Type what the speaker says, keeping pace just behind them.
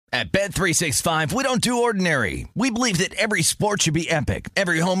At Bet365, we don't do ordinary. We believe that every sport should be epic.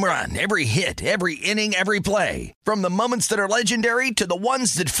 Every home run, every hit, every inning, every play. From the moments that are legendary to the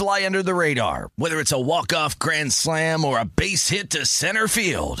ones that fly under the radar. Whether it's a walk-off grand slam or a base hit to center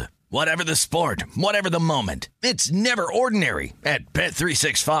field. Whatever the sport, whatever the moment. It's never ordinary at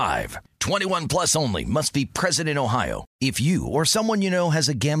Bet365. 21 plus only. Must be present in Ohio. If you or someone you know has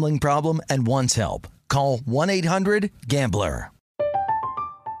a gambling problem and wants help, call 1-800-GAMBLER.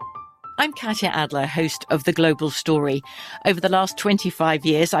 I'm Katya Adler, host of The Global Story. Over the last 25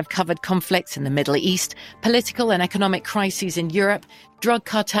 years, I've covered conflicts in the Middle East, political and economic crises in Europe, drug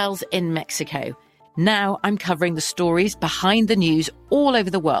cartels in Mexico. Now I'm covering the stories behind the news all over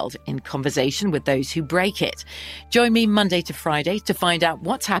the world in conversation with those who break it. Join me Monday to Friday to find out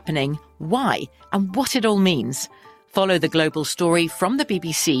what's happening, why, and what it all means. Follow The Global Story from the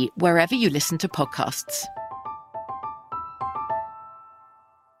BBC wherever you listen to podcasts.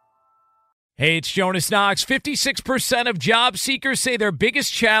 Hey, it's Jonas Knox. 56% of job seekers say their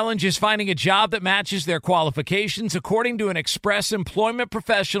biggest challenge is finding a job that matches their qualifications, according to an Express Employment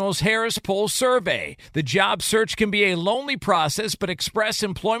Professionals Harris Poll survey. The job search can be a lonely process, but Express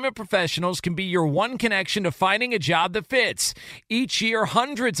Employment Professionals can be your one connection to finding a job that fits. Each year,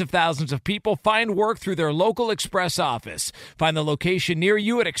 hundreds of thousands of people find work through their local Express office. Find the location near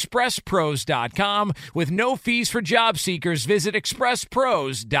you at expresspros.com. With no fees for job seekers, visit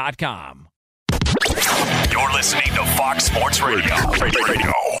expresspros.com. You're listening to Fox Sports Radio.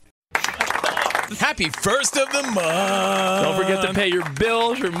 Happy first of the month. Don't forget to pay your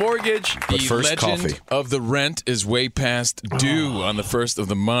bills, your mortgage. The legend of the rent is way past due on the first of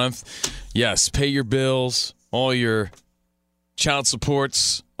the month. Yes, pay your bills, all your child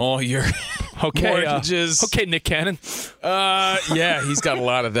supports, all your mortgages. Okay, Nick Cannon. Yeah, he's got a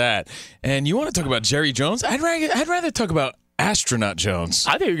lot of that. And you want to talk about Jerry Jones? I'd rather talk about Astronaut Jones.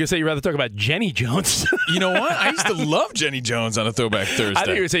 I think you were going to say you'd rather talk about Jenny Jones. You know what? I used to love Jenny Jones on a Throwback Thursday. I think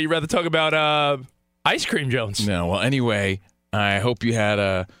you were going to say you'd rather talk about Ice Cream Jones. No, well, anyway, I hope you had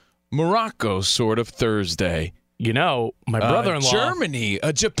a Morocco sort of Thursday. You know, my brother-in-law. Germany,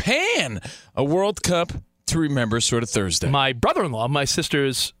 Japan, a World Cup to remember sort of Thursday. My brother-in-law, my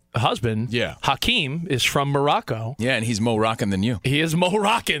sister's husband, Hakeem, is from Morocco. Yeah, and he's Moroccan than you. He is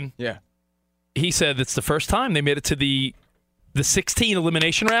Moroccan. Yeah. He said it's the first time they made it to the 16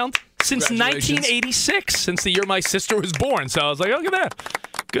 elimination round since 1986, since the year my sister was born. So I was like, look at that.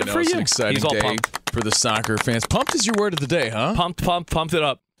 Good for you. It's an exciting day for the soccer fans. Pumped is your word of the day, huh? Pumped it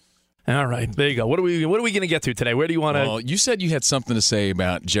up. All right, there you go. What are we going to get to today? Where do you want to? Well, you said you had something to say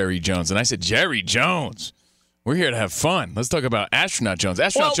about Jerry Jones, and I said, Jerry Jones. We're here to have fun. Let's talk about Astronaut Jones.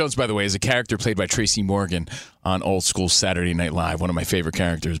 Astronaut Jones, by the way, is a character played by Tracy Morgan on Old School Saturday Night Live, one of my favorite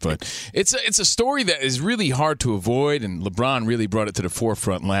characters. But it's a story that is really hard to avoid, and LeBron really brought it to the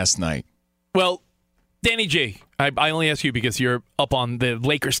forefront last night. Well, Danny G, I only ask you because you're up on the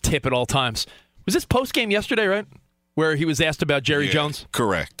Lakers tip at all times. Was this post-game yesterday, right, where he was asked about Jerry Jones?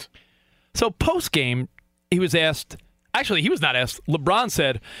 Correct. So post-game, he was asked – actually, he was not asked. LeBron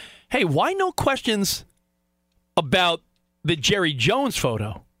said, hey, why no questions – about the Jerry Jones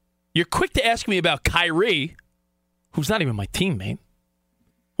photo? You're quick to ask me about Kyrie, who's not even my teammate.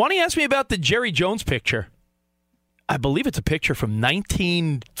 Why don't you ask me about the Jerry Jones picture? I believe it's a picture from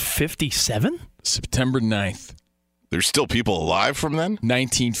 1957? September 9th. There's still people alive from then?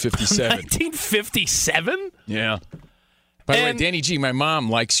 1957. 1957? Yeah. By the way, Danny G, my mom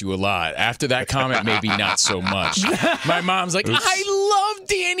likes you a lot. After that comment, maybe not so much. My mom's like, I love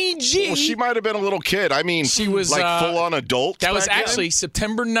Danny G. Well, she might have been a little kid. I mean, she was like full-on adult. That was actually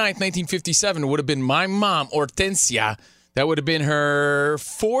September 9th, 1957. It would have been my mom, Hortensia. That would have been her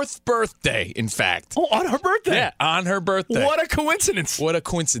 4th birthday, in fact. Oh, on her birthday? Yeah, on her birthday. What a coincidence. What a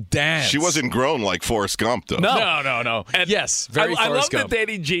coincidence. She wasn't grown like Forrest Gump, though. No. And yes, very Forrest Gump. I love the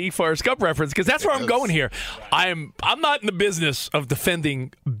Danny G. Forrest Gump reference because that's where I'm going here. I'm not in the business of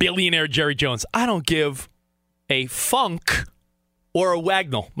defending billionaire Jerry Jones. I don't give a funk or a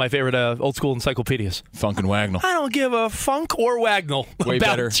wagnall, my favorite old school encyclopedias. Funk and wagnall. I don't give a funk or wagnall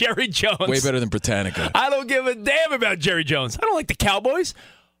about Jerry Jones. Way better than Britannica. I don't give a damn about Jerry Jones. I don't like the Cowboys.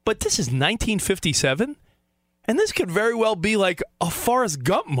 But this is 1957, and this could very well be like a Forrest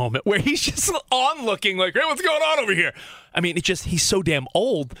Gump moment where he's just on-looking like, hey, what's going on over here? I mean, he's so damn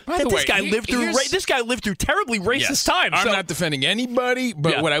old that this guy lived through terribly racist times. I'm not defending anybody,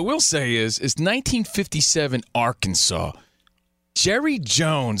 but what I will say is 1957 Arkansas. Jerry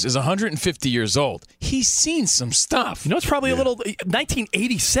Jones is 150 years old. He's seen some stuff. You know, it's probably a little...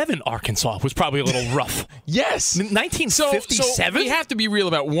 1987 Arkansas was probably a little rough. Yes. 1957? So we have to be real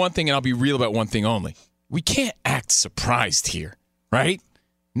about one thing, and I'll be real about one thing only. We can't act surprised here, right?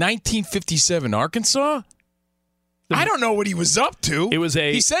 1957 Arkansas? I don't know what he was up to.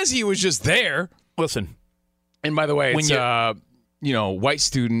 He says he was just there. Listen. And by the way, it's white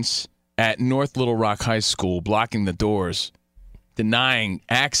students at North Little Rock High School blocking the doors, denying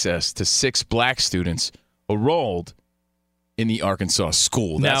access to 6 black students enrolled in the Arkansas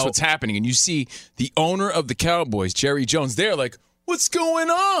school. That's what's happening. And you see the owner of the Cowboys, Jerry Jones, there like, what's going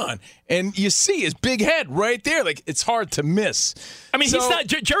on? And you see his big head right there. Like, it's hard to miss. I mean, he's not.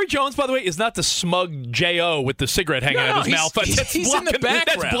 Jerry Jones, by the way, is not the smug J.O. with the cigarette hanging out of his mouth. He's in the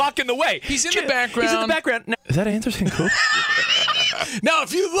background. That's blocking the way. He's in the background. He's in the background. Now, is that Anderson Cooper? Now,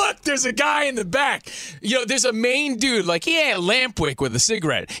 if you look, there's a guy in the back. There's a main dude, like, Lampwick with a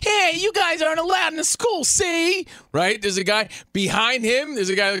cigarette. Hey, you guys aren't allowed in the school, see? Right? There's a guy behind him. There's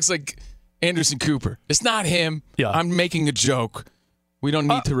a guy that looks like Anderson Cooper. It's not him. Yeah. I'm making a joke. We don't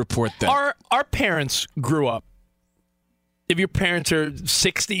need to report that. Our parents grew up. If your parents are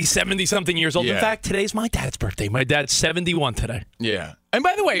 60, 70-something years old. Yeah. In fact, today's my dad's birthday. My dad's 71 today. Yeah. And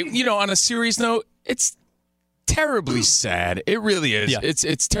by the way, on a serious note, it's terribly sad. It really is. Yeah.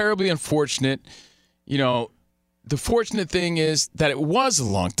 It's terribly unfortunate. The fortunate thing is that it was a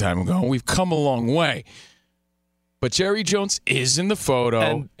long time ago, and we've come a long way. But Jerry Jones is in the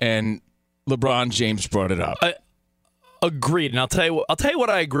photo, and LeBron James brought it up. Agreed, and I'll tell you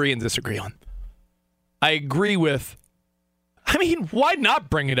what I agree and disagree on. I agree with. I mean, why not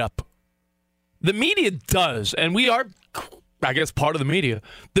bring it up? The media does, and we are, I guess, part of the media.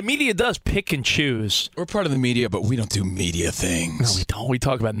 The media does pick and choose. We're part of the media, but we don't do media things. No, we don't. We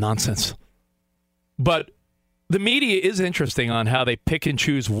talk about nonsense. But the media is interesting on how they pick and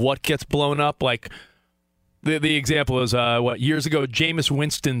choose what gets blown up. Like the example is years ago, Jameis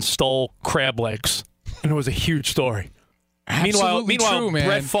Winston stole crab legs, and it was a huge story. Meanwhile, true, man.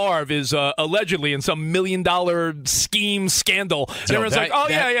 Brett Favre is allegedly in some $1 million scheme scandal. And everyone's like,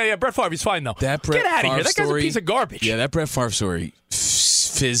 yeah, Brett Favre, he's fine, though. That Brett Get out of Favre here. That guy's a piece of garbage. Yeah, that Brett Favre story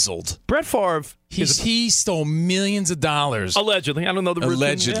fizzled. Brett Favre, he stole millions of dollars. Allegedly. I don't know the routine.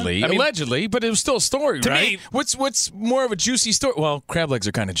 Allegedly. Allegedly, but it was still a story, right? What's more of a juicy story? Well, crab legs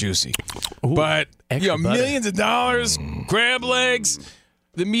are kind of juicy. Ooh, but millions of dollars, crab legs.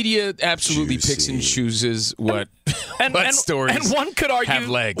 The media absolutely picks and chooses what stories and one could argue, have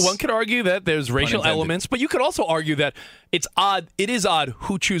legs. One could argue that there's racial elements, but you could also argue that it's odd. It is odd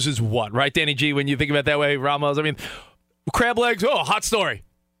who chooses what, right, Danny G? When you think about it that way, Ramos. I mean, crab legs. Oh, hot story.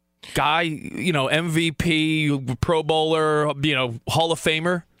 Guy, MVP, Pro Bowler, Hall of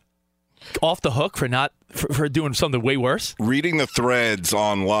Famer, off the hook for doing something way worse. Reading the threads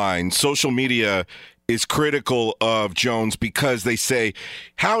online, social media is critical of Jones because they say,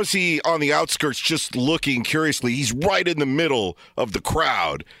 how is he on the outskirts just looking curiously? He's right in the middle of the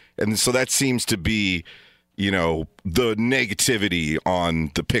crowd. And so that seems to be, the negativity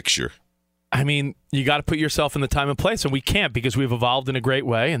on the picture. I mean, you got to put yourself in the time and place, and we can't because we've evolved in a great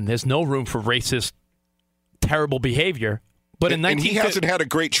way, and there's no room for racist, terrible behavior. But and he hasn't had a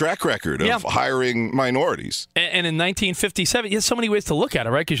great track record of hiring minorities. And in 1957, there's so many ways to look at it,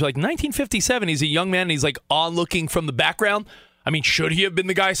 right? Because you're like, 1957, he's a young man, and he's like on-looking from the background. I mean, should he have been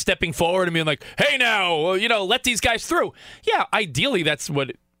the guy stepping forward and being like, hey, now, let these guys through? Yeah, ideally, that's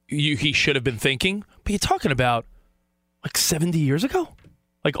what he should have been thinking. But you're talking about like 70 years ago?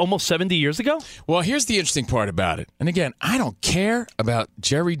 Like almost 70 years ago? Well, here's the interesting part about it. And again, I don't care about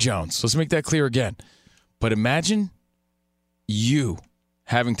Jerry Jones. Let's make that clear again. But imagine you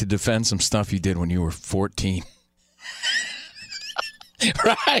having to defend some stuff you did when you were 14.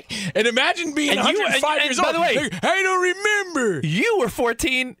 Right? And imagine being 105 years old. By the way, I don't remember. You were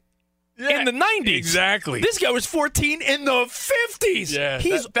 14 in the 90s. Exactly. This guy was 14 in the 50s. Yeah,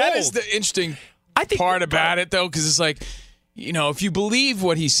 He's that old. is the interesting part about it, though, because it's like, if you believe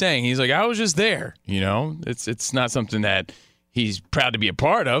what he's saying, he's like, I was just there. It's not something that he's proud to be a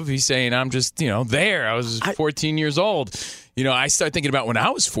part of. He's saying, I'm just, there. I was 14 years old. I started thinking about when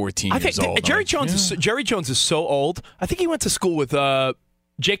I was 14 years old. Jerry Jones is so old. I think he went to school with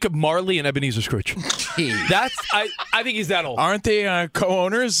Jacob Marley and Ebenezer Scrooge. I think he's that old. Aren't they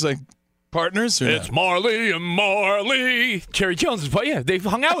co-owners, like partners? It's not? Marley and Marley. Jerry Jones is, they've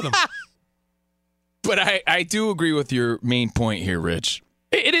hung out with him. But I do agree with your main point here, Rich.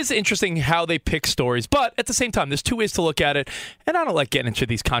 It is interesting how they pick stories, but at the same time, there's two ways to look at it, and I don't like getting into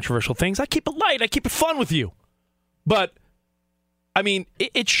these controversial things. I keep it light. I keep it fun with you. But, I mean,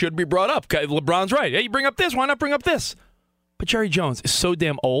 it should be brought up. LeBron's right. Hey, you bring up this. Why not bring up this? But Jerry Jones is so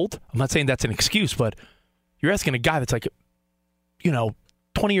damn old. I'm not saying that's an excuse, but you're asking a guy that's like,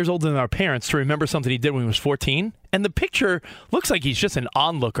 20 years older than our parents to remember something he did when he was 14. And the picture looks like he's just an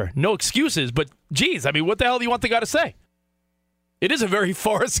onlooker. No excuses, but geez, I mean, what the hell do you want the guy to say? It is a very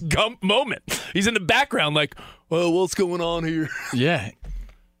Forrest Gump moment. He's in the background like, well, what's going on here? Yeah.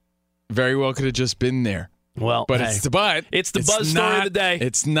 Very well could have just been there. Well, But hey, it's the buzz story of the day.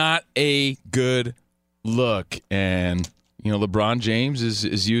 It's not a good look. And, LeBron James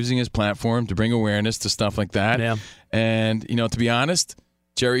is using his platform to bring awareness to stuff like that. Yeah. And, to be honest,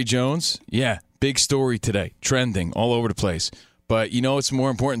 Jerry Jones, big story today, trending all over the place. But it's more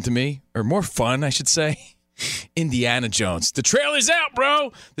important to me, or more fun, I should say? Indiana Jones. The trailer's out,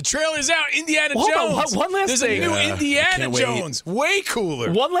 bro. The trailer's out. Indiana Jones. One last There's thing. a new Indiana Jones. Way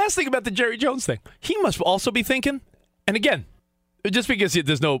cooler. One last thing about the Jerry Jones thing. He must also be thinking, and again, just because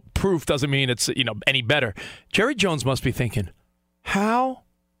there's no proof doesn't mean it's any better. Jerry Jones must be thinking, how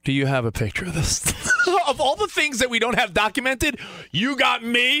do you have a picture of this? Of all the things that we don't have documented, you got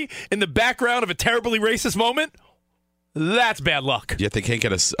me in the background of a terribly racist moment? That's bad luck. Yet they can't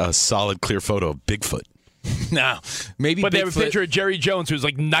get a solid, clear photo of Bigfoot. No, maybe. But they have a picture of Jerry Jones, who was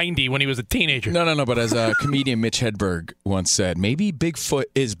like 90 when he was a teenager. No. But as comedian Mitch Hedberg once said, maybe Bigfoot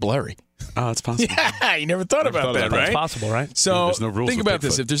is blurry. Oh, it's possible. Yeah, you never thought about that, right? That's possible, right? So There's no rules think with about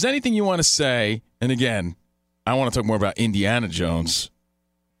this. Bigfoot. If there's anything you want to say, and again, I want to talk more about Indiana Jones.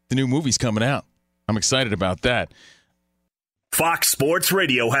 The new movie's coming out. I'm excited about that. Fox Sports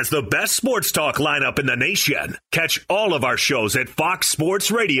Radio has the best sports talk lineup in the nation. Catch all of our shows at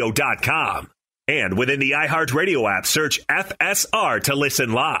foxsportsradio.com. And within the iHeartRadio app, search FSR to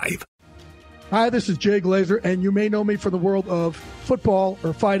listen live. Hi, this is Jay Glazer, and you may know me from the world of football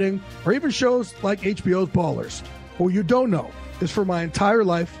or fighting or even shows like HBO's Ballers. What you don't know is for my entire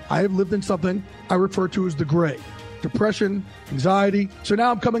life, I have lived in something I refer to as the gray. Depression, anxiety. So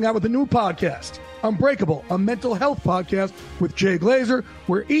now I'm coming out with a new podcast, Unbreakable, a mental health podcast with Jay Glazer,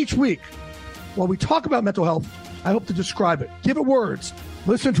 where each week, while we talk about mental health, I hope to describe it, give it words.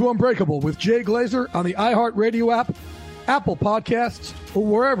 Listen to Unbreakable with Jay Glazer on the iHeartRadio app, Apple Podcasts, or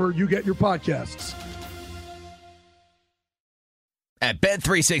wherever you get your podcasts. At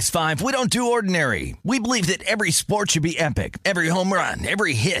Bet365, we don't do ordinary. We believe that every sport should be epic. Every home run,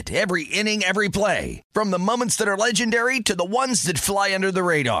 every hit, every inning, every play. From the moments that are legendary to the ones that fly under the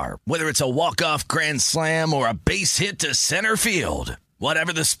radar. Whether it's a walk-off grand slam or a base hit to center field.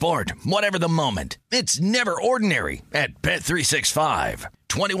 Whatever the sport, whatever the moment. It's never ordinary at Bet365.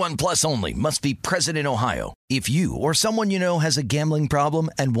 21 plus only. Must be present in Ohio. If you or someone you know has a gambling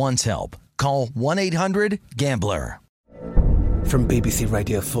problem and wants help, call 1-800-GAMBLER. From BBC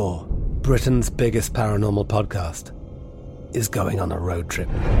Radio 4, Britain's biggest paranormal podcast is going on a road trip.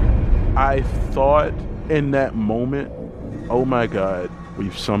 I thought in that moment, oh my God,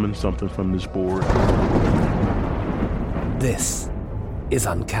 we've summoned something from this board. This is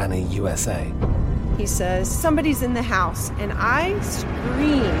Uncanny USA. He says, somebody's in the house, and I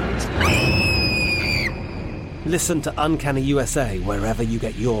screamed. Listen to Uncanny USA wherever you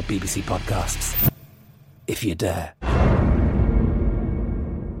get your BBC podcasts, if you dare.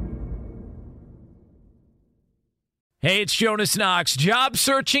 Hey, it's Jonas Knox. Job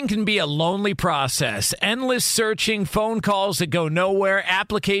searching can be a lonely process. Endless searching, phone calls that go nowhere,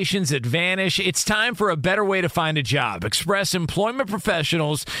 applications that vanish. It's time for a better way to find a job. Express Employment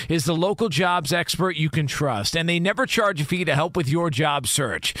Professionals is the local jobs expert you can trust, and they never charge a fee to help with your job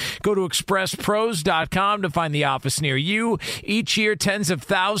search. Go to expresspros.com to find the office near you. Each year, tens of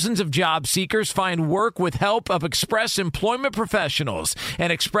thousands of job seekers find work with help of Express Employment Professionals,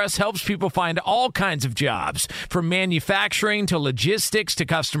 and Express helps people find all kinds of jobs, from manufacturing to logistics to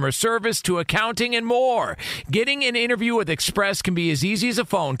customer service to accounting and more. Getting an interview with Express can be as easy as a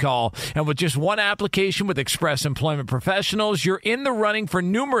phone call, and with just one application with Express Employment Professionals, you're in the running for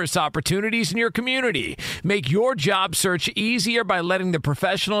numerous opportunities in your community. Make your job search easier by letting the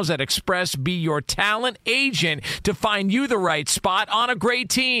professionals at Express be your talent agent to find you the right spot on a great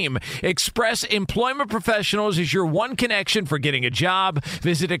team. Express Employment Professionals is your one connection for getting a job.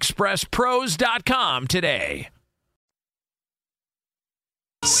 Visit expresspros.com today.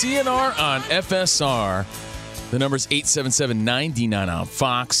 CNR on FSR. The number's 877-99 on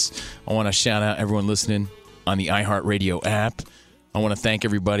Fox. I want to shout out everyone listening on the iHeartRadio app. I want to thank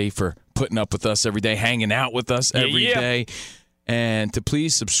everybody for putting up with us every day, hanging out with us every day. And to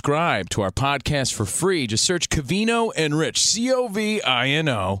please subscribe to our podcast for free. Just search Covino and Rich,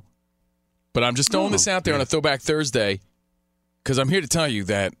 Covino. But I'm just throwing this out there on a Throwback Thursday because I'm here to tell you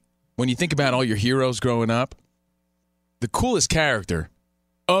that when you think about all your heroes growing up, the coolest character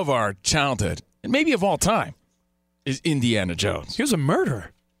of our childhood, and maybe of all time, is Indiana Jones. He was a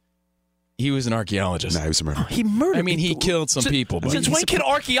murderer. He was an archaeologist. No, he was a murderer. He murdered. I mean, he killed some people. But Since when can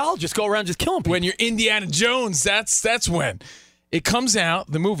archaeologists go around just killing people? When you're Indiana Jones, that's when. It comes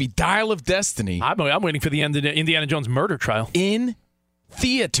out, the movie Dial of Destiny. I'm waiting for the end of the Indiana Jones murder trial. In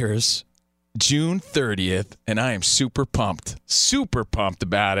theaters June 30th, and I am super pumped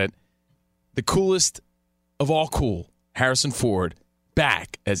about it. The coolest of all cool, Harrison Ford,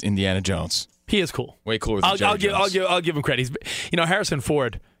 back as Indiana Jones. He is cool. Way cooler than Jerry Jones. I'll give him credit. Harrison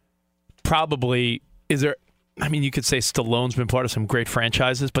Ford probably is there. I mean, you could say Stallone's been part of some great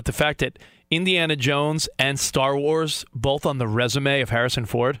franchises, but the fact that Indiana Jones and Star Wars both on the resume of Harrison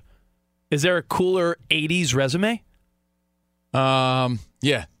Ford, is there a cooler 80s resume?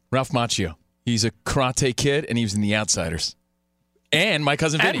 Yeah, Ralph Macchio. He's a Karate Kid, and he was in The Outsiders. And My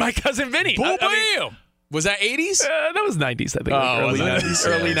Cousin Vinny. Boom, bam! Was that 80s? That was 90s, I think. Early 90s.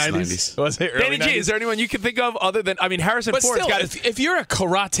 Early 90s. Was it early Danny 90s? G, is there anyone you can think of other than, Harrison But Ford's still, got if you're a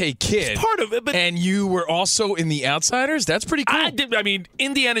Karate Kid, part of it, but and you were also in The Outsiders, that's pretty cool.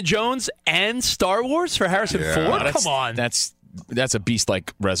 Indiana Jones and Star Wars for Harrison Ford? Come on. That's a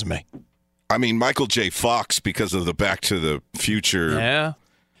beast-like resume. I mean, Michael J. Fox, because of the Back to the Future. Yeah.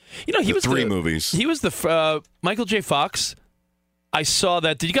 He was three movies. He was the Michael J. Fox. I saw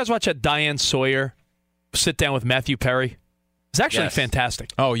that. Did you guys watch that Diane Sawyer sit down with Matthew Perry? It's actually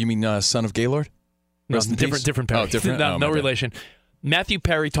fantastic. Oh, you mean Son of Gaylord? No, different Perry. Oh, different. No relation. Matthew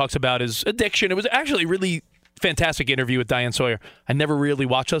Perry talks about his addiction. It was actually a really fantastic interview with Diane Sawyer. I never really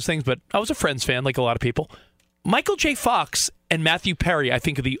watched those things, but I was a Friends fan, like a lot of people. Michael J. Fox and Matthew Perry, I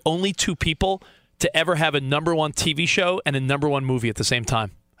think, are the only two people to ever have a number one TV show and a number one movie at the same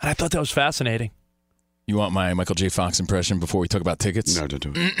time. And I thought that was fascinating. You want my Michael J. Fox impression before we talk about tickets? No, don't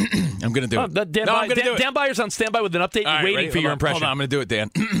do it. I'm going to do it. Dan Byer's on standby with an update, right, waiting for your impression. Hold on, I'm going to do it,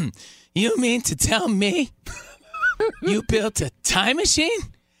 Dan. You mean to tell me you built a time machine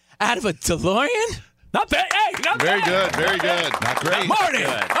out of a DeLorean? Not bad. Hey, not Very bad. good, very good. Not great. Marty!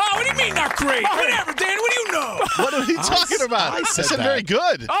 Oh, what do you mean not great? Whatever, Dan. What do you know? What are you talking about? I said very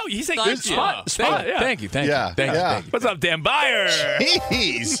good. Oh, you said good spot. Yeah. Thank you. Yeah. What's up, Dan Byer?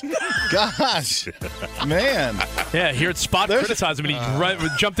 Jeez. Gosh. Man. Yeah, here at Spot criticized him, and he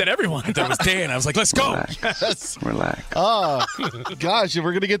jumped at everyone. That was Dan. I was like, let's go. Relax. Oh, gosh, if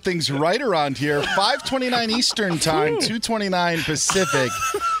we're going to get things right around here, 5:29 Eastern Time, 2:29 Pacific.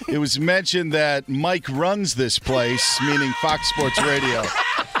 It was mentioned that Mike runs this place, meaning Fox Sports Radio.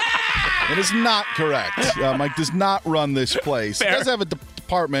 It is not correct. Mike does not run this place. He does have a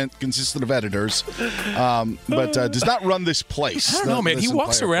department consistent of editors, but does not run this place. I don't know, man. He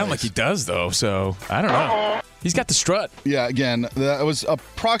walks around like he does, though, so I don't know. He's got the strut. Yeah, again, that was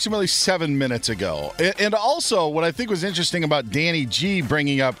approximately 7 minutes ago. And also, what I think was interesting about Danny G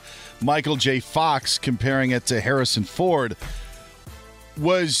bringing up Michael J. Fox, comparing it to Harrison Ford,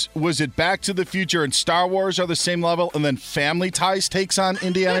 was it Back to the Future and Star Wars are the same level, and then Family Ties takes on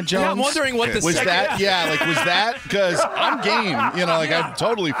Indiana Jones? Yeah, I'm wondering what was that. Yeah, was that? Because I'm game. I'm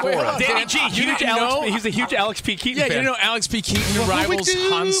totally for it. Danny G, he's a huge Alex P. Keaton fan. Yeah, you know Alex P. Keaton rivals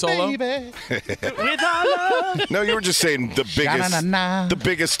Han Solo. With our love. No, you were just saying the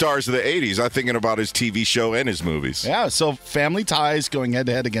biggest stars of the 80s. I'm thinking about his TV show and his movies. Yeah, so Family Ties going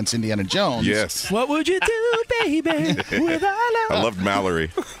head-to-head against Indiana Jones. Yes. What would you do, baby, with our love? I loved Mallory.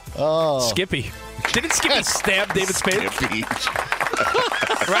 Oh. Skippy. Didn't Skippy stab David Spade? Skippy.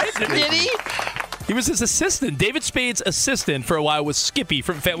 Right? Did he? He was his assistant. David Spade's assistant for a while was Skippy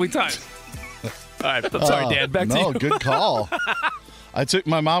from Family Ties. All right. I'm sorry, Dan. Back to you. No, good call. I took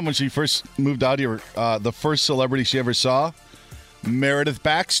my mom when she first moved out here. The first celebrity she ever saw, Meredith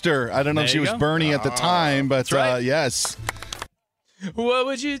Baxter. I don't know if she was Bernie at the time, but yes. What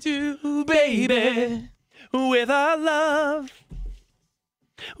would you do, baby, with our love?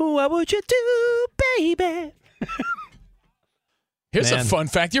 What would you do, baby? Here's a fun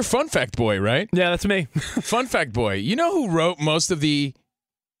fact. You're Fun Fact Boy, right? Yeah, that's me. Fun Fact Boy. You know who wrote most of the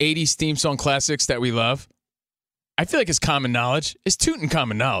 80s theme song classics that we love? I feel like it's common knowledge. It's tootin'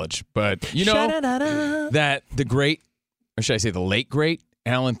 common knowledge. But you know that the great, or should I say the late great,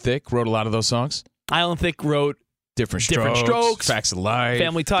 Alan Thicke wrote a lot of those songs? Alan Thicke wrote Different Strokes, Facts of Life,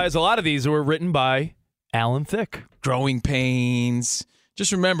 Family Ties. A lot of these were written by Alan Thicke. Growing Pains.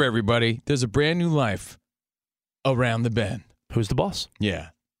 Just remember, everybody, there's a brand new life around the bend. Who's the boss? Yeah.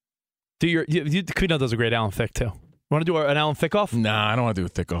 Kuno does a great Alan Thicke, too. Want to do an Alan Thicke off? Nah, I don't want to do a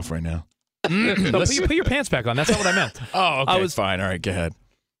Thicke off right now. No, put your pants back on. That's not what I meant. Oh, okay. Fine. All right, go ahead.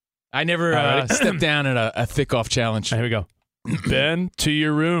 I never stepped down at a Thicke off challenge. Here we go. Ben, to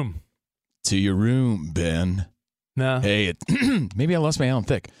your room. To your room, Ben. No. Hey, maybe I lost my Alan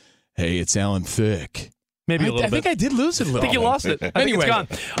Thicke. Hey, it's Alan Thicke. Maybe a little bit. I think I did lose it a little. I think you lost it. Anyway, I think it's gone.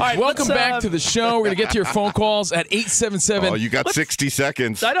 All right, welcome back to the show. We're going to get to your phone calls at 877. Oh, you got 60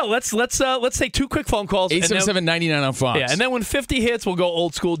 seconds. I know. Let's take 2 quick phone calls. 877-99 on Fox. Yeah, and then when 50 hits, we'll go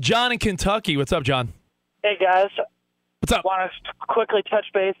old school. John in Kentucky. What's up, John? Hey, guys. What's up? Want to quickly touch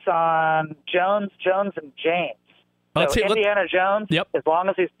base on Jones, and James. So Indiana Jones, as long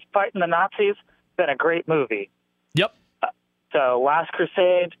as he's fighting the Nazis, been a great movie. Yep. So Last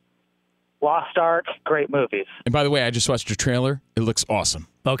Crusade, Lost Ark, great movies. And by the way, I just watched your trailer. It looks awesome.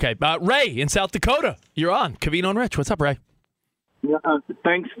 Okay. Ray in South Dakota. You're on. Covino and Rich. What's up, Ray? Yeah,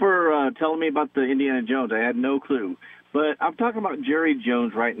 thanks for telling me about the Indiana Jones. I had no clue. But I'm talking about Jerry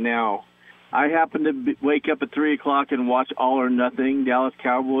Jones right now. I happened to wake up at 3 o'clock and watch All or Nothing, Dallas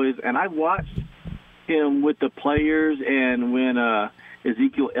Cowboys, and I watched him with the players, and when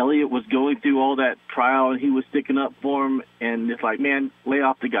Ezekiel Elliott was going through all that trial and he was sticking up for him, and it's like, man, lay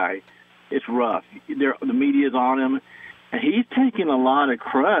off the guy. It's rough. The media's on him, and he's taking a lot of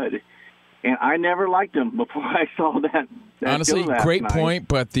crud, and I never liked him before I saw that Honestly, great night. point,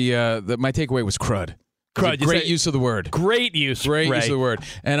 but my takeaway was crud. Crud. Great use of the word. Great use. Great Ray. use of the word.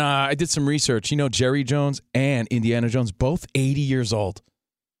 And I did some research. You know, Jerry Jones and Indiana Jones, both 80 years old.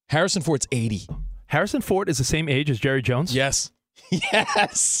 Harrison Ford's 80. Harrison Ford is the same age as Jerry Jones? Yes.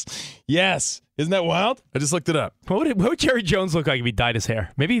 Yes. Isn't that wild? I just looked it up. What would Jerry Jones look like if he dyed his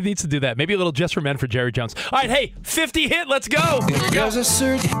hair? Maybe he needs to do that. Maybe a little Just for Men for Jerry Jones. All right, hey, 50 hit. Let's go. There's a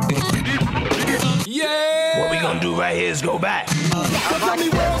certain... Yeah. What we gonna do right here is go back.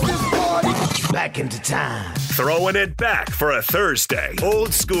 Back into time. Throwing it back for a Thursday.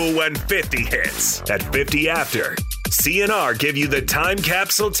 Old school when 50 hits. At 50 after, CNR give you the time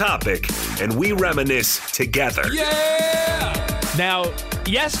capsule topic, and we reminisce together. Yeah! Now,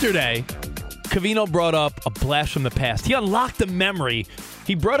 yesterday, Covino brought up a blast from the past. He unlocked a memory.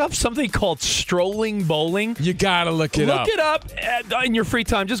 He brought up something called strolling bowling. You got to look it up. Look it up in your free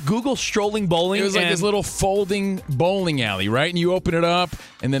time. Just Google strolling bowling. It was like this little folding bowling alley, right? And you open it up,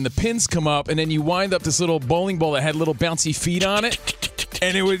 and then the pins come up, and then you wind up this little bowling ball that had little bouncy feet on it.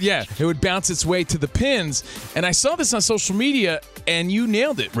 And it would bounce its way to the pins. And I saw this on social media, and you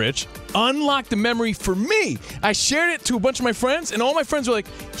nailed it, Rich. Unlocked the memory for me. I shared it to a bunch of my friends, and all my friends were like,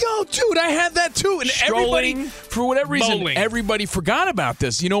 yo, dude, I had that too. And everybody, for whatever reason, everybody forgot about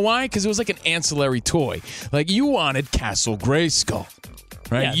this. You know why? Because it was like an ancillary toy. Like, you wanted Castle Grayskull.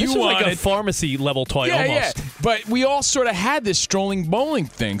 Right? Yeah, you this was wanted like a pharmacy level toy almost. Yeah. But we all sort of had this strolling bowling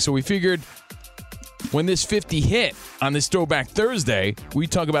thing, so we figured when this 50 hit on this Throwback Thursday, we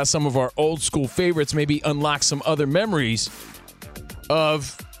talk about some of our old school favorites, maybe unlock some other memories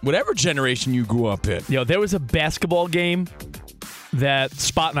of whatever generation you grew up in. There was a basketball game that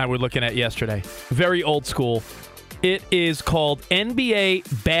Spot and I were looking at yesterday. Very old school. It is called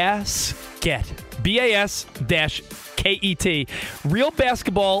NBA Basket. BAS-KET. Real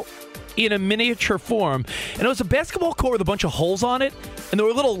basketball in a miniature form. And it was a basketball court with a bunch of holes on it, and there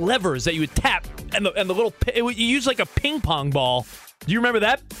were little levers that you would tap, and the little you use like a ping pong ball. Do you remember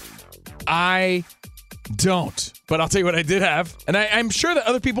that? I don't, but I'll tell you what I did have, and I'm sure that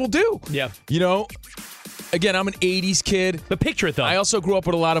other people do. Yeah. You know, again, I'm an 80s kid. But picture it, though. I also grew up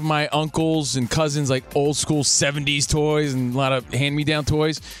with a lot of my uncles and cousins, like old school 70s toys and a lot of hand-me-down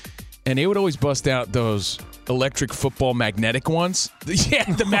toys, and they would always bust out those electric football magnetic ones. Yeah,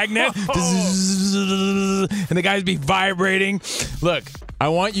 the magnet. And the guys be vibrating. Look, I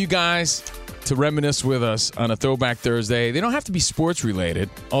want you guys to reminisce with us on a Throwback Thursday. They don't have to be sports related,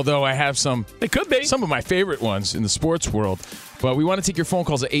 although I have some. It could be. Some of my favorite ones in the sports world. But we want to take your phone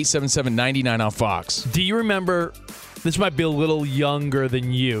calls at 877-99 on Fox. Do you remember, this might be a little younger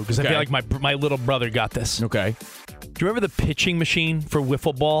than you, because I feel like my little brother got this. Okay. Do you remember the pitching machine for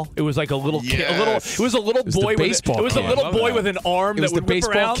wiffle ball? It was like a little kid, Yes. it was a little boy with a little boy with an arm It was that would the whip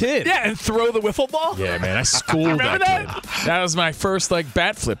baseball around. kid. Yeah, and throw the wiffle ball. Yeah, man, I schooled Remember that that? kid. That was my first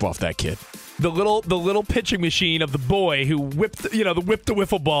bat flip off that kid. The little pitching machine of the boy who whipped the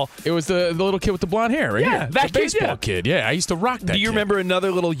wiffle ball. It was the little kid with the blonde hair, right? Yeah, here. that the baseball kid. Yeah, I used to rock that. Do you kid. remember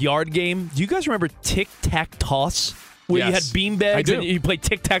another little yard game? Do you guys remember tic-tac-toss? Where you had beanbags I do. and you played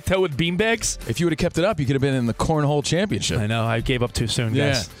tic-tac-toe with beanbags? If you would have kept it up, you could have been in the Cornhole Championship. I know. I gave up too soon,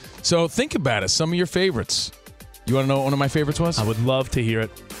 guys. Yeah. So think about it. Some of your favorites. You want to know what one of my favorites was? I would love to hear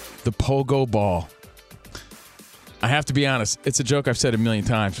it. The pogo ball. I have to be honest. It's a joke I've said a million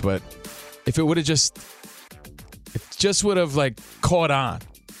times, but if it would have just caught on.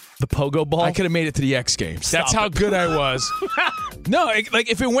 The pogo ball? I could have made it to the X Games. Stop That's how it. good I was. No,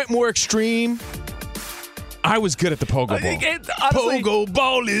 if it went more extreme, I was good at the pogo ball. Honestly, pogo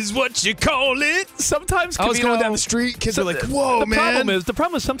ball is what you call it. Sometimes I was going down the street. Kids were like, "Whoa, man!" The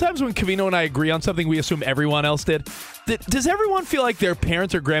problem is sometimes when Covino and I agree on something, we assume everyone else did. Does everyone feel like their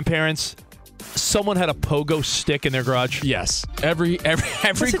parents or grandparents? Someone had a pogo stick in their garage. Yes, every was it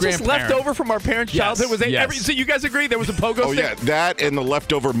grandparent. Just left over from our parents' childhood? Was it yes. So you guys agree there was a pogo stick? Oh yeah, that and the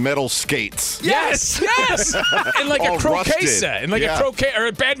leftover metal skates. Yes, and like all a croquet rusted. set, and like a croquet or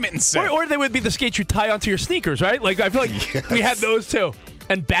a badminton set, or they would be the skates you tie onto your sneakers, right? Like I feel like we had those too.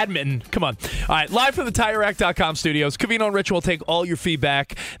 And badminton. Come on. All right, live from the TireRack.com studios, Covino and Rich will take all your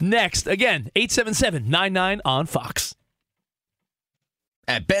feedback. Next, again, 877-99 on Fox.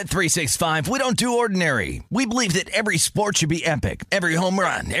 At Bet365, we don't do ordinary. We believe that every sport should be epic. Every home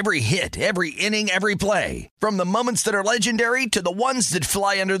run, every hit, every inning, every play. From the moments that are legendary to the ones that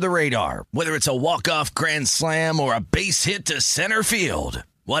fly under the radar. Whether it's a walk-off grand slam or a base hit to center field.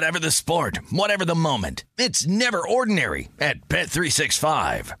 Whatever the sport, whatever the moment. It's never ordinary at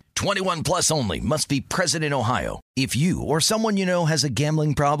Bet365. 21 plus only. Must be present in Ohio. If you or someone you know has a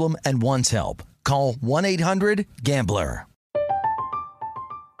gambling problem and wants help, call 1-800-GAMBLER.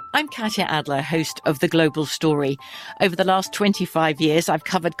 I'm Katya Adler, host of The Global Story. Over the last 25 years, I've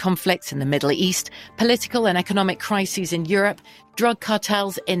covered conflicts in the Middle East, political and economic crises in Europe, drug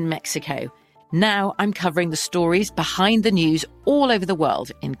cartels in Mexico. Now I'm covering the stories behind the news all over the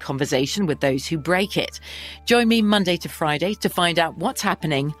world in conversation with those who break it. Join me Monday to Friday to find out what's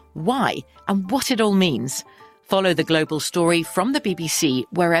happening, why, and what it all means. Follow The Global Story from the BBC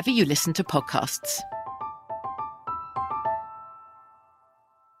wherever you listen to podcasts.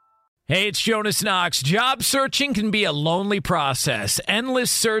 Hey, it's Jonas Knox. Job searching can be a lonely process. Endless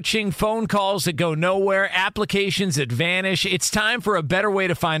searching, phone calls that go nowhere, applications that vanish. It's time for a better way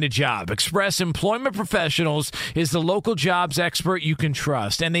to find a job. Express Employment Professionals is the local jobs expert you can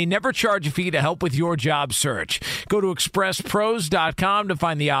trust, and they never charge a fee to help with your job search. Go to expresspros.com to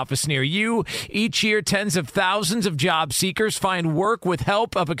find the office near you. Each year, tens of thousands of job seekers find work with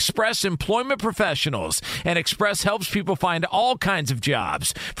help of Express Employment Professionals, and Express helps people find all kinds of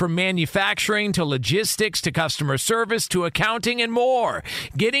jobs, from manufacturing to logistics to customer service to accounting and more.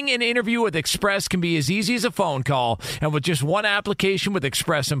 Getting an interview with Express can be as easy as a phone call, and with just one application with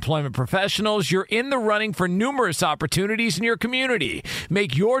Express Employment Professionals, you're in the running for numerous opportunities in your community.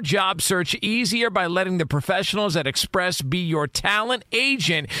 Make your job search easier by letting the professionals at Express be your talent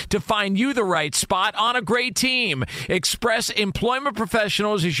agent to find you the right spot on a great team. Express Employment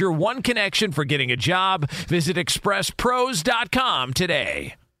Professionals is your one connection for getting a job. Visit expresspros.com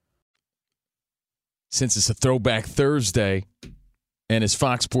today. Since it's a Throwback Thursday and it's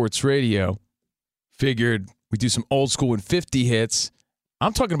Fox Sports Radio, figured we do some old school and 50 hits.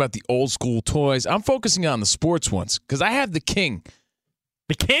 I'm talking about the old school toys. I'm focusing on the sports ones because I have the king.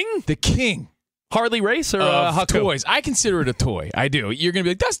 The king? The king. Harley Race or toys. I consider it a toy. I do. You're going to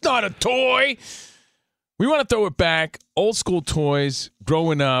be like, that's not a toy. We want to throw it back. Old school toys,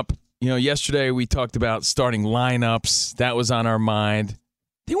 growing up. You know, yesterday we talked about starting lineups. That was on our mind.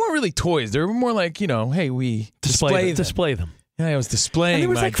 They weren't really toys. They were more like, you know, hey, we display them. Yeah, I was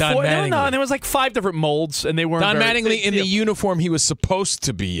displaying my Don Mattingly. And there was like 5 different molds, and they weren't Don Mattingly in the uniform he was supposed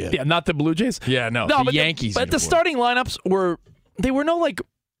to be in. Yeah, not the Blue Jays. Yeah, the Yankees. But the starting lineups were no like,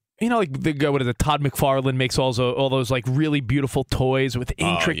 you know, like the guy, what is it? Todd McFarlane makes all those like really beautiful toys with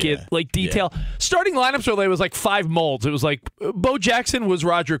intricate like detail. Yeah. Starting lineups where there was like 5 molds. It was like Bo Jackson was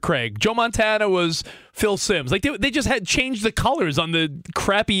Roger Craig, Joe Montana was Phil Simms. Like they just had changed the colors on the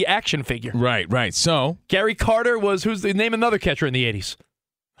crappy action figure. Right. So Gary Carter was name another catcher in the 80s.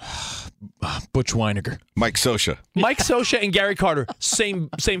 Butch Weiniger. Mike Scioscia. Mike Scioscia and Gary Carter, same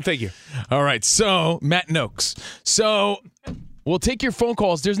figure. All right. So Matt Noakes. So we'll take your phone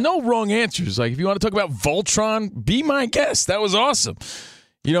calls. There's no wrong answers. Like, if you want to talk about Voltron, be my guest. That was awesome.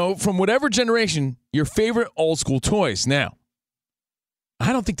 You know, from whatever generation, your favorite old school toys. Now,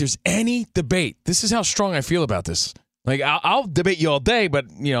 I don't think there's any debate. This is how strong I feel about this. Like, I'll debate you all day, but,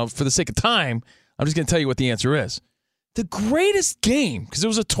 you know, for the sake of time, I'm just going to tell you what the answer is. The greatest game, because it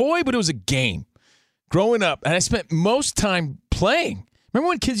was a toy, but it was a game. Growing up, and I spent most time playing. Remember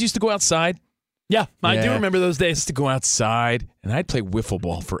when kids used to go outside? Yeah, I do remember those days. I used to go outside, and I'd play wiffle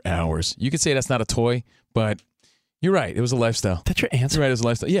ball for hours. You could say that's not a toy, but you're right. It was a lifestyle. That's your answer? You're right, it was a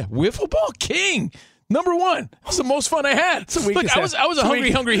lifestyle. Yeah, wiffle ball king. Number 1. That was the most fun I had. Look, I was a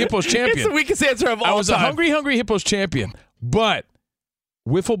Hungry Hippos champion. It's the weakest answer of all time. I was a Hungry Hippos champion. But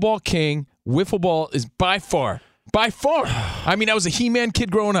wiffle ball king, wiffle ball is by far. I mean, I was a He-Man kid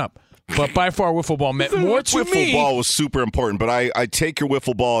growing up. But by far, wiffle ball meant more to me. Wiffle ball was super important, but I take your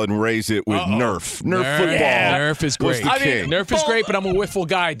wiffle ball and raise it with Nerf. Nerf football. Yeah, Nerf is great. Nerf is great, but I'm a wiffle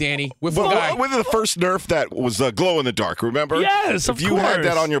guy, Danny. Wiffle guy. With the first Nerf that was glow in the dark, remember? Yes, if you had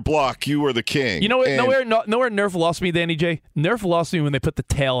that on your block, you were the king. You know what? Nowhere Nerf lost me, Danny J. Nerf lost me when they put the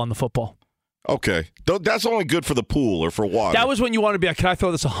tail on the football. Okay. That's only good for the pool or for water. That was when you wanted to be like, can I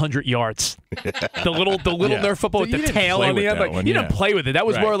throw this 100 yards? The little Nerf football with the tail on the end. Like, you didn't play with it. That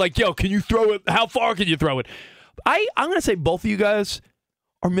was more like, yo, can you throw it? How far can you throw it? I'm going to say both of you guys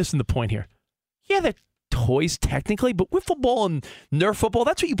are missing the point here. Yeah, they're toys technically, but wiffle ball and Nerf football,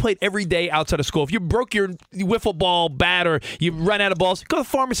 that's what you played every day outside of school. If you broke your wiffle ball bat or you ran out of balls, go to the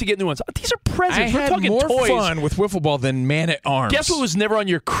pharmacy, get new ones. These are presents. We're talking more toys. fun with wiffle ball than Man-at-Arms. Guess what was never on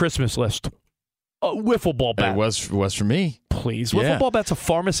your Christmas list? A wiffle ball bat. It was for me. Please. Wiffle ball bat's a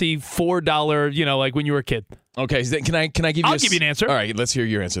pharmacy $4, like when you were a kid. Okay, so can I give you I'll give you an answer. All right, let's hear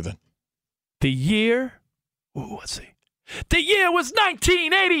your answer then. The year was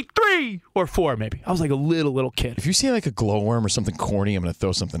 1983 or 4 maybe. I was like a little kid. If you say like a glowworm or something corny, I'm going to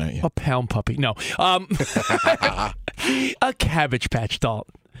throw something at you. A pound puppy. No. A Cabbage Patch doll.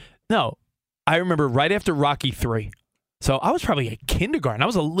 No. I remember right after Rocky 3. So I was probably in kindergarten. I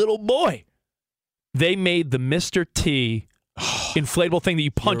was a little boy. They made the Mr. T inflatable thing that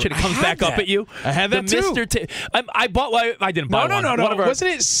you punch and it comes back up at you. I had that too. Mr. T. I bought. I didn't buy one. No. Wasn't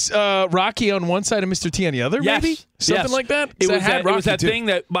it Rocky on one side and Mr. T on the other? Yes. Maybe something like that. It was that thing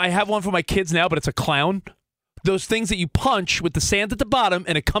that I have one for my kids now, but it's a clown. Those things that you punch with the sand at the bottom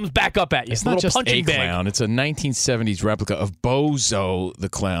and it comes back up at you. It's a not little just punching a bag. clown. It's a 1970s replica of Bozo the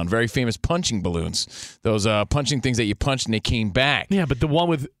Clown. Very famous punching balloons. Those punching things that you punched and they came back. Yeah, but the one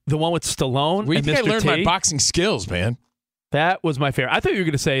with Stallone Where and you think Mr. I learned T, my boxing skills, man? That was my favorite. I thought you were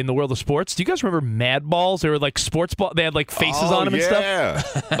going to say in the world of sports. Do you guys remember Mad Balls? They were like sports ball. They had like faces on them and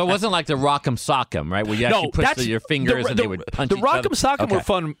stuff. But it wasn't like the Rock'em Sock'em, right? Where you actually push your fingers and they would punch the each other. Rock'em Sock'em were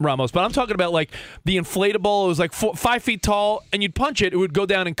fun, Ramos. But I'm talking about like the inflatable. It was like 5 feet tall, and you'd punch it. It would go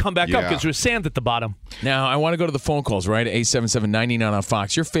down and come back up because there was sand at the bottom. Now, I want to go to the phone calls, right? 877-99 on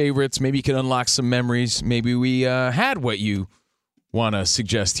Fox. Your favorites. Maybe you can unlock some memories. Maybe we had what you want to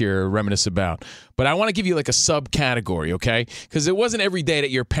suggest here or reminisce about. But I want to give you like a subcategory, okay? Because it wasn't every day that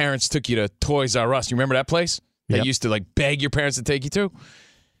your parents took you to Toys R Us. You remember that place? That you used to like beg your parents to take you to?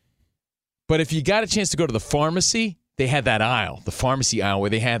 But if you got a chance to go to the pharmacy, they had that aisle, the pharmacy aisle where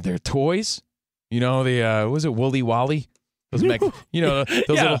they had their toys. You know, was it Wooly Wally? Those those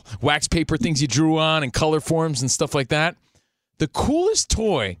little wax paper things you drew on and color forms and stuff like that. The coolest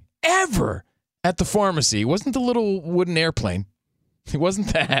toy ever at the pharmacy wasn't the little wooden airplane. It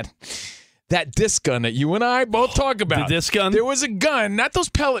wasn't that. That disc gun that you and I both talk about. The disc gun? There was a gun, not those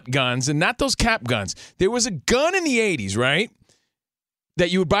pellet guns and not those cap guns. There was a gun in the 80s, right? That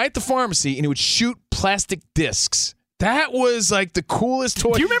you would buy at the pharmacy and it would shoot plastic discs. That was like the coolest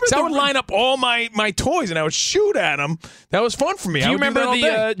toy. Do you remember? So I would line up all my toys and I would shoot at them. That was fun for me. Do you remember do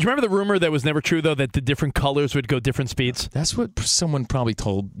you remember the rumor that was never true though that the different colors would go different speeds? That's what someone probably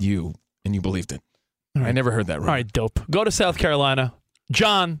told you and you believed it. Right. I never heard that rumor. All right, dope. Go to South Carolina.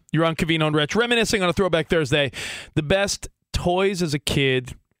 John, you're on Covino and Rich, reminiscing on a Throwback Thursday. The best toys as a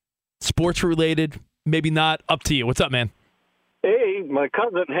kid, sports related, maybe not. Up to you. What's up, man? Hey, my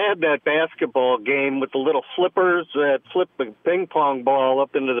cousin had that basketball game with the little flippers that flip the ping pong ball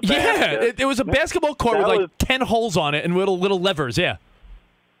up into the basket. Yeah, it was a basketball court with like 10 holes on it and little levers, yeah.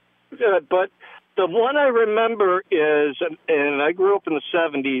 But the one I remember is, and I grew up in the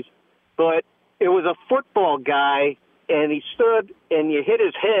 70s, but it was a football guy, and he stood, and you hit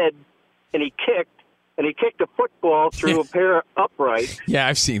his head, and he kicked a football through a pair of uprights. Yeah,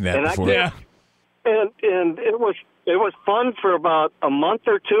 I've seen that before. And it was fun for about a month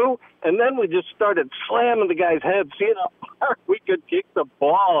or two, and then we just started slamming the guy's head, seeing how far we could kick the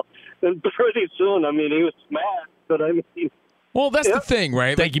ball. And pretty soon, I mean, he was smashed, but I mean... Well, that's the thing,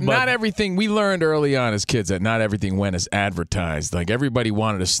 right? Thank you, bud. Not everything, we learned early on as kids that not everything went as advertised. Like, everybody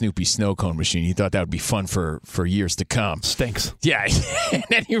wanted a Snoopy snow cone machine. You thought that would be fun for years to come. Stinks. Yeah. And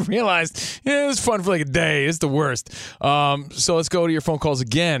then you realized, it was fun for like a day. It's the worst. So let's go to your phone calls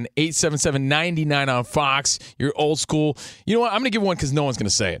again. 877-99 on Fox. You're old school. You know what? I'm going to give one because no one's going to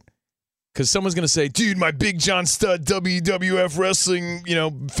say it. Because someone's going to say, dude, my Big John Studd WWF wrestling,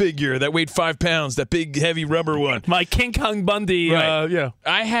 figure that weighed 5 pounds, that big, heavy rubber one. My King Kong Bundy, right.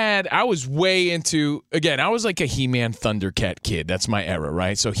 I was way into, again, I was like a He-Man Thundercat kid. That's my era,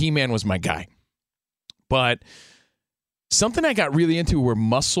 right? So He-Man was my guy. But something I got really into were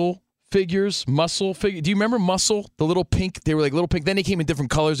muscle figures. Do you remember Muscle? The little pink, they were like little pink. Then they came in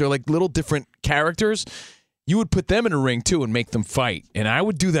different colors. They were like little different characters. you would put them in a ring too and make them fight. And I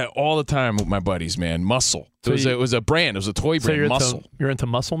would do that all the time with my buddies, man. Muscle. So it was a brand. It was a toy brand. Muscle. You're into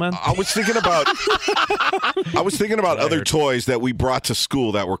Muscle Man? I was thinking about other toys that we brought to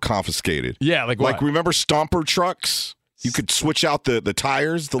school that were confiscated. Yeah, like what? Remember Stomper trucks? You could switch out the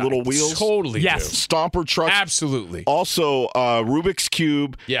tires, the little wheels. Totally. Yes. Stomper trucks. Absolutely. Also, Rubik's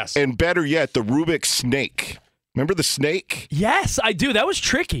Cube. Yes. And better yet, the Rubik's Snake. Remember the snake? Yes, I do. That was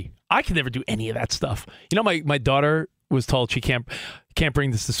tricky. I could never do any of that stuff. You know, my daughter was told she can't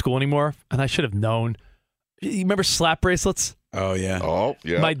bring this to school anymore, and I should have known. You remember slap bracelets? Oh, yeah. Oh,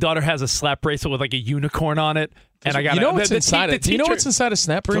 yeah. My daughter has a slap bracelet with like a unicorn on it, and I got you know what's inside it. Do you know what's inside a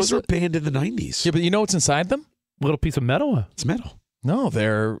snap bracelet? Those were banned in the 90s. Yeah, but you know what's inside them? A little piece of metal. It's metal. No,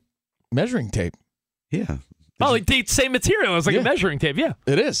 they're measuring tape. Yeah. Oh, like the same material. It's like a measuring tape. Yeah,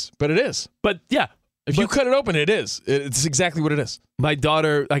 it is. But yeah. If you cut it open, it is. It's exactly what it is. My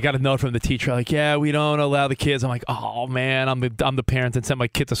daughter, I got a note from the teacher, like, yeah, we don't allow the kids. I'm like, oh man, I'm the parent that sent my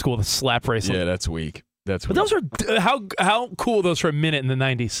kid to school with a slap bracelet. Yeah, that's weak. But those are how cool those for a minute in the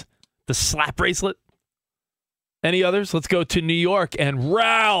 90s. The slap bracelet. Any others? Let's go to New York and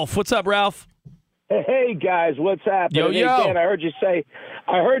Ralph. What's up, Ralph? Hey guys, what's happening? Yo. Hey, Dan, I heard you say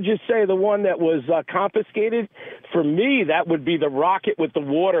the one that was confiscated. For me, that would be the rocket with the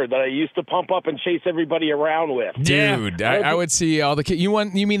water that I used to pump up and chase everybody around with. Dude, I would see all the kids.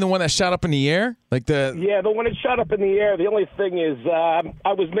 You mean the one that shot up in the air, Yeah, the one that shot up in the air. The only thing is,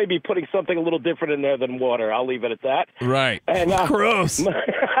 I was maybe putting something a little different in there than water. I'll leave it at that. Right. And gross.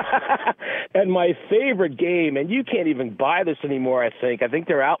 And my favorite game, and you can't even buy this anymore. I think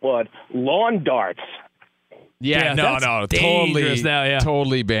they're outlawed. Lawn darts. Yeah, no, dangerous now, yeah.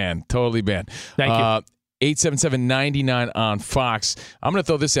 Totally banned. Thank you. 877-99 on Fox. I'm going to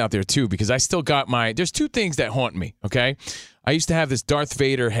throw this out there, too, because I still got there's two things that haunt me, okay? I used to have this Darth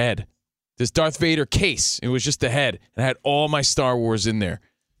Vader head, this Darth Vader case. It was just a head, and I had all my Star Wars in there.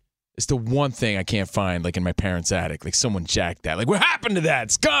 It's the one thing I can't find, in my parents' attic. Someone jacked that. What happened to that?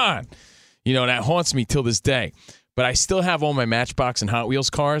 It's gone. That haunts me till this day. But I still have all my Matchbox and Hot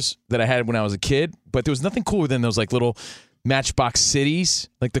Wheels cars that I had when I was a kid. But there was nothing cooler than those little Matchbox cities,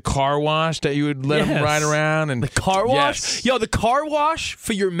 like the car wash that you would let them ride around. And the car wash? Yes. Yo, the car wash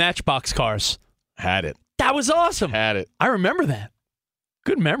for your Matchbox cars. Had it. That was awesome. Had it. I remember that.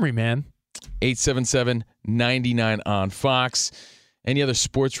 Good memory, man. 877-99 on Fox. Any other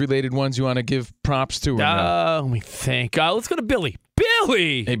sports-related ones you want to give props to? Or no? Let me think. Let's go to Billy.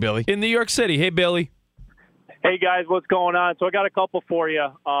 Billy! Hey, Billy. In New York City. Hey, Billy. Hey, guys, what's going on? So I got a couple for you.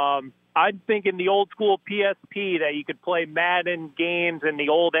 I'm thinking the old school PSP that you could play Madden games and the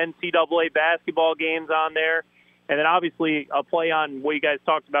old NCAA basketball games on there. And then obviously a play on what you guys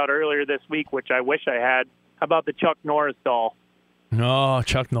talked about earlier this week, which I wish I had. How about the Chuck Norris doll? No,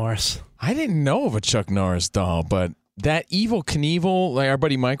 Chuck Norris. I didn't know of a Chuck Norris doll, but that Evel Knievel, like our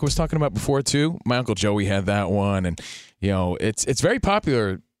buddy Mike was talking about before too, my Uncle Joey had that one. And, it's very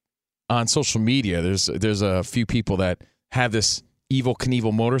popular on social media. There's a few people that have this Evel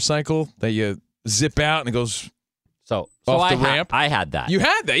Knievel motorcycle that you zip out and it goes off the ramp. I had that. You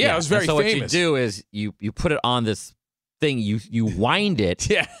had that, yeah. It was very famous. What you do is you put it on this thing, you wind it,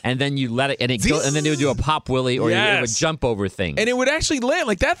 and then you let it, and then it would do a pop willy, or it would jump over things, and it would actually land.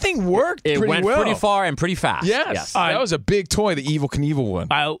 That thing worked. It pretty went well. pretty far and pretty fast. Yes. That was a big toy, the Evel Knievel one.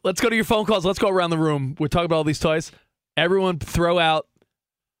 Let's go to your phone calls. Let's go around the room. We're talking about all these toys. Everyone, throw out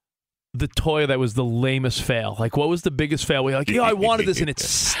the toy that was the lamest fail. What was the biggest fail? We're like, I wanted this and it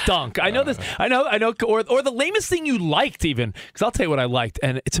stunk. I know this. I know. Or the lamest thing you liked, even. Because I'll tell you what I liked,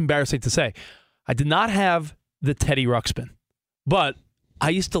 and it's embarrassing to say. I did not have the Teddy Ruxpin, but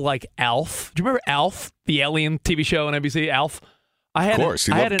I used to like Alf. Do you remember Alf, the alien TV show on NBC? Alf. Of course,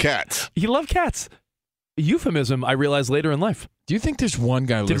 he loved cats. He loved cats. A euphemism I realized later in life. Do you think there's one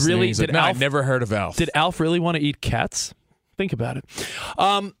guy listening? I've never heard of Alf. Did Alf really want to eat cats? Think about it.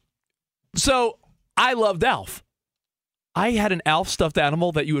 So I loved Alf. I had an Alf stuffed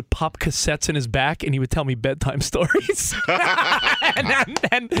animal that you would pop cassettes in his back and he would tell me bedtime stories.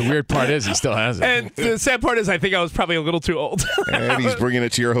 and the weird part is he still has it. And the sad part is I think I was probably a little too old. And he's bringing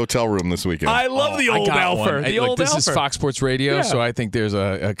it to your hotel room this weekend. I love the old Alfer. This is Fox Sports Radio, so I think there's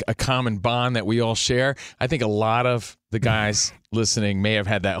a common bond that we all share. I think a lot of the guys listening may have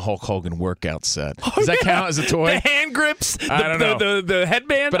had that Hulk Hogan workout set. Does that count as a toy? The hand grips, I don't know. The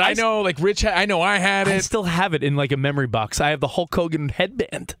headband. But I know, Rich, I know I had it. I still have it in a memory box. I have the Hulk Hogan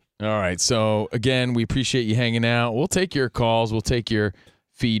headband. All right. So, again, we appreciate you hanging out. We'll take your calls. We'll take your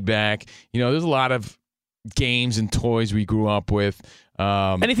feedback. There's a lot of games and toys we grew up with.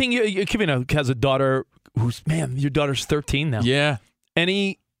 Anything, Kevin has a daughter who's, your daughter's 13 now. Yeah.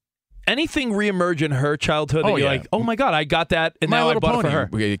 Any anything reemerge in her childhood that you're like, oh my God, I got that, and now I bought it for her?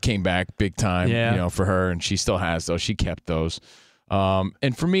 It came back big time, for her, and she still has those. She kept those.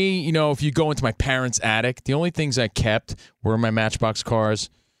 And for me, if you go into my parents' attic, the only things I kept were my Matchbox cars,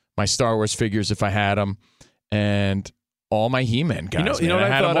 my Star Wars figures if I had them, and all my He-Man guys. I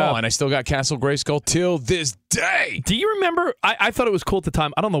had them all, and I still got Castle Grayskull till this day. Do you remember? I thought it was cool at the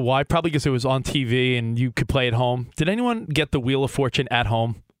time. I don't know why. Probably because it was on TV and you could play at home. Did anyone get the Wheel of Fortune at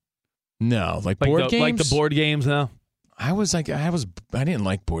home? No, like board games? Like the board games now? I didn't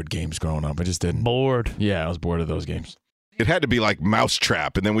like board games growing up. I just didn't. Bored. Yeah, I was bored of those games. It had to be like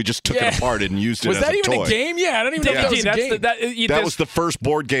Mousetrap, and then we just took it apart and used it as a toy. Was that even a game? Yeah, I don't even know if that was a game. That was the first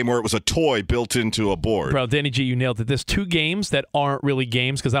board game where it was a toy built into a board. Bro, Danny G, you nailed it. There's two games that aren't really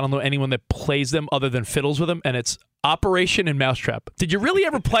games because I don't know anyone that plays them other than fiddles with them, and it's Operation and Mousetrap. Did you really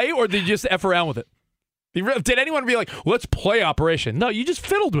ever play, or did you just F around with it? Did anyone be like, let's play Operation? No, you just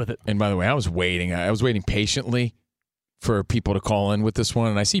fiddled with it. And by the way, I was waiting patiently for people to call in with this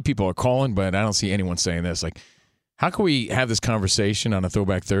one, and I see people are calling, but I don't see anyone saying this. Like, how can we have this conversation on a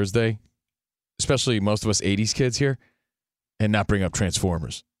Throwback Thursday, especially most of us 80s kids here, and not bring up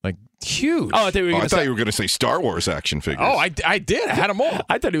Transformers? Like, huge. Oh, I thought you were going to say Star Wars action figures. Oh, I did. I had them all.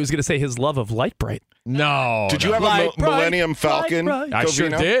 I thought he was going to say his love of Light Bright. No. Did you have a Millennium Falcon? I sure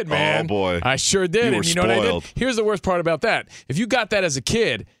did, man. Oh, boy. I sure did. You were and you know spoiled. what I did? Here's the worst part about that. If you got that as a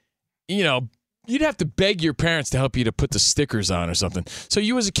kid, you'd have to beg your parents to help you to put the stickers on or something. So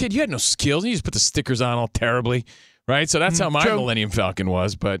you as a kid, you had no skills. You just put the stickers on all terribly. Right? So that's how my Millennium Falcon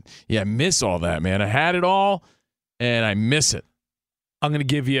was. But, yeah, I miss all that, man. I had it all, and I miss it. I'm going to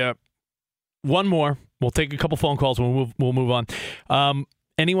give you one more. We'll take a couple phone calls. We'll move on.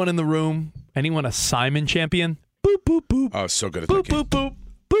 Anyone in the room? Anyone a Simon champion? Boop, boop, boop. Oh, so good at boop, that game. Boop,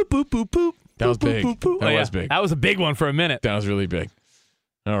 boop, boop, boop, boop, boop. That was big. Boop, boop, boop. That was big. That was a big one for a minute. That was really big.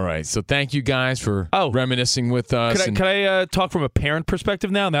 All right. So thank you guys for reminiscing with us. Could I talk from a parent perspective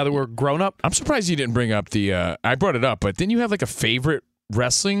now that we're grown up? I'm surprised you didn't bring up the I brought it up, but didn't you have like a favorite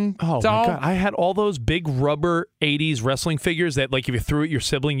wrestling doll? My God. I had all those big rubber 80s wrestling figures that, like, if you threw at your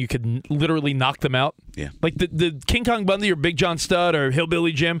sibling, you could literally knock them out. Yeah. Like the King Kong Bundy or Big John Studd or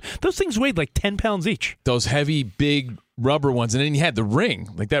Hillbilly Jim. Those things weighed like 10 pounds each. Those heavy, big rubber ones. And then you had the ring.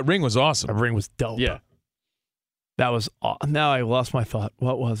 Like, that ring was awesome. The ring was dope. Yeah. That was now I lost my thought.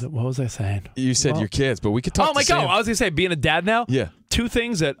 What was it? What was I saying? You said your kids, but we could talk. Oh my God! I was gonna say, being a dad now. Yeah. Two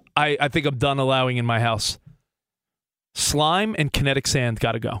things that I think I'm done allowing in my house: slime and kinetic sand.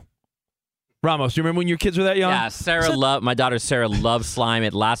 Got to go. Ramos, do you remember when your kids were that young? Yeah, my daughter Sarah loves slime.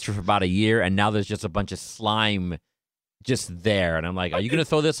 It lasted for about a year, and now there's just a bunch of slime just there. And I'm like, are you going to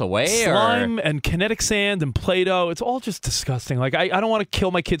throw this away? Slime and kinetic sand and Play-Doh. It's all just disgusting. Like, I don't want to kill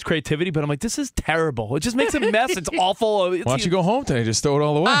my kids' creativity, but I'm like, this is terrible. It just makes a mess. It's awful. Why don't you go home today? Just throw it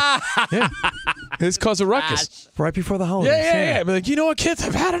all away. Yeah. This caused a ruckus. Right before the holidays. Yeah. Be like, you know what, kids?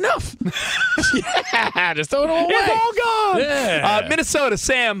 I've had enough. Yeah, just throw it all away. It's all gone. Yeah. Minnesota,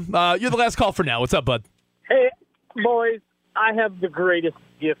 Sam, you're the last call for now. What's up, bud? Hey, boys, I have the greatest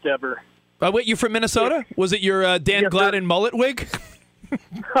gift ever. Wait, you from Minnesota? Was it your Dan Gladden mullet wig?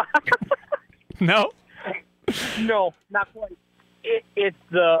 No? No, not quite. It's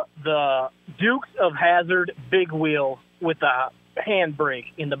the Dukes of Hazzard big wheel with a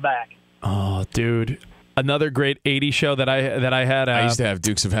handbrake in the back. Oh, dude. Another great 80s show that I had. I used to have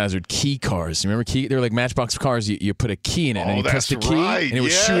Dukes of Hazzard key cars. Remember key? They were like Matchbox cars. You put a key in it, and you press the key, and it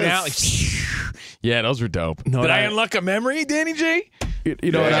would shoot out. Like, yeah, those were dope. Did I unlock a memory, Danny G?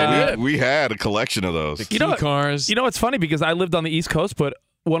 You know what I did? We had a collection of those. The key cars. You know what's funny? Because I lived on the East Coast, but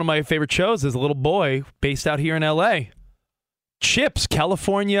one of my favorite shows is a little boy based out here in L.A., Chips,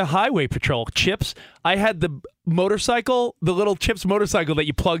 California Highway Patrol. Chips. I had the motorcycle, the little Chips motorcycle that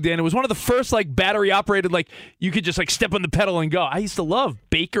you plugged in. It was one of the first, like, battery operated, like, you could just, like, step on the pedal and go. I used to love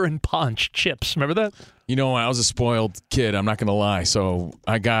Baker and Punch Chips. Remember that? You know, I was a spoiled kid. I'm not going to lie. So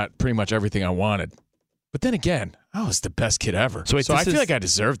I got pretty much everything I wanted. But then again, I was the best kid ever. So I feel like I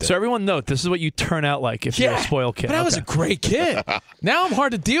deserved it. So everyone note, this is what you turn out like if you're a spoiled kid. But I was a great kid. Now I'm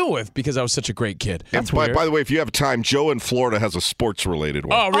hard to deal with because I was such a great kid. That's weird. By the way, if you have time, Joe in Florida has a sports-related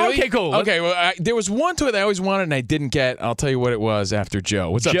one. Oh, really? Okay, cool. Okay, well, there was one to it that I always wanted and I didn't get. I'll tell you what it was after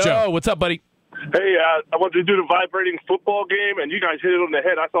Joe. What's up, Joe? What's up, buddy? Hey, I wanted to do the vibrating football game, and you guys hit it on the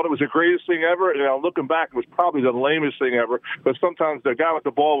head. I thought it was the greatest thing ever, and now looking back, it was probably the lamest thing ever. But sometimes the guy with the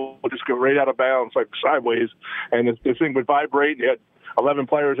ball would just go right out of bounds, like sideways, and this thing would vibrate. And you had 11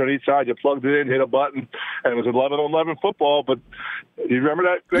 players on each side. You plugged it in, hit a button, and it was 11-on-11 football. But you remember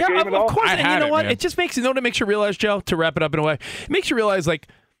that game at all? Of course. And you know what? It just makes it makes you realize, Joe, to wrap it up in a way, it makes you realize, like,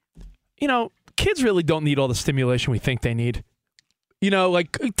 you know, kids really don't need all the stimulation we think they need.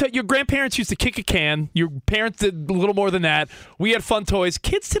 your grandparents used to kick a can. Your parents did a little more than that. We had fun toys.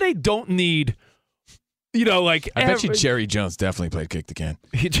 Kids today don't need, I bet you Jerry Jones definitely played kick the can.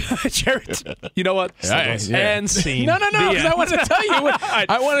 Jerry, you know what? And scene. No, because I want to tell you. All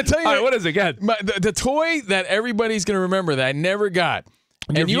right, what is it? Go ahead. The toy that everybody's going to remember that I never got.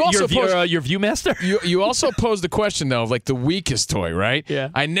 And your Viewmaster? You also posed the question, though, of the weakest toy, right? Yeah.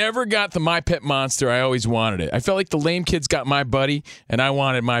 I never got the My Pet Monster. I always wanted it. I felt like the lame kids got My Buddy, and I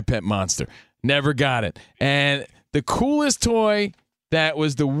wanted My Pet Monster. Never got it. And the coolest toy that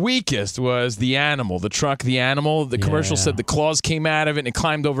was the weakest was the animal, the truck, the animal. The commercial said the claws came out of it and it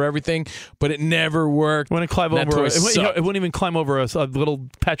climbed over everything, but it never worked. When it climbed over, it wouldn't even climb over a little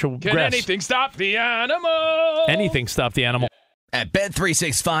patch of grass. Can anything stop the animal? Anything stop the animal. At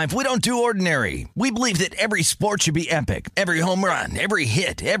Bet365, we don't do ordinary. We believe that every sport should be epic. Every home run, every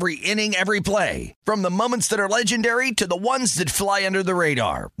hit, every inning, every play. From the moments that are legendary to the ones that fly under the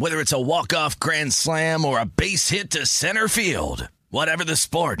radar. Whether it's a walk-off grand slam or a base hit to center field. Whatever the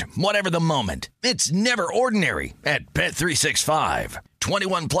sport, whatever the moment, it's never ordinary at Bet365.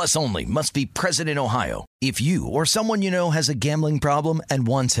 21 plus only. Must be present in Ohio. If you or someone you know has a gambling problem and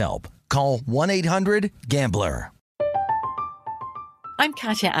wants help, call 1-800-GAMBLER. I'm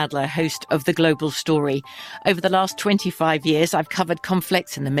Katya Adler, host of The Global Story. Over the last 25 years, I've covered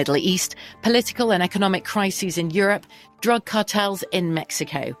conflicts in the Middle East, political and economic crises in Europe, drug cartels in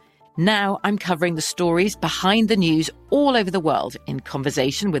Mexico. Now I'm covering the stories behind the news all over the world in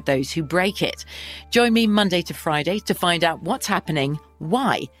conversation with those who break it. Join me Monday to Friday to find out what's happening,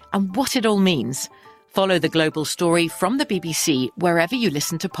 why, and what it all means. Follow The Global Story from the BBC wherever you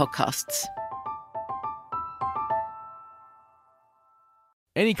listen to podcasts.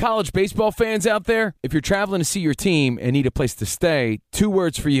 Any college baseball fans out there? If you're traveling to see your team and need a place to stay, 2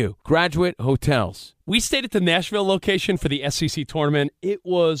 words for you: Graduate Hotels. We stayed at the Nashville location for the SEC tournament. It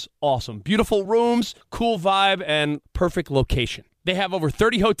was awesome. Beautiful rooms, cool vibe, and perfect location. They have over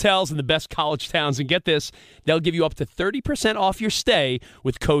 30 hotels in the best college towns, and get this, they'll give you up to 30% off your stay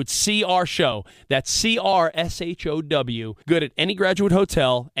with code CRSHOW. That's CRSHOW. Good at any Graduate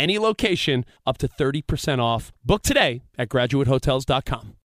Hotel, any location, up to 30% off. Book today at graduatehotels.com.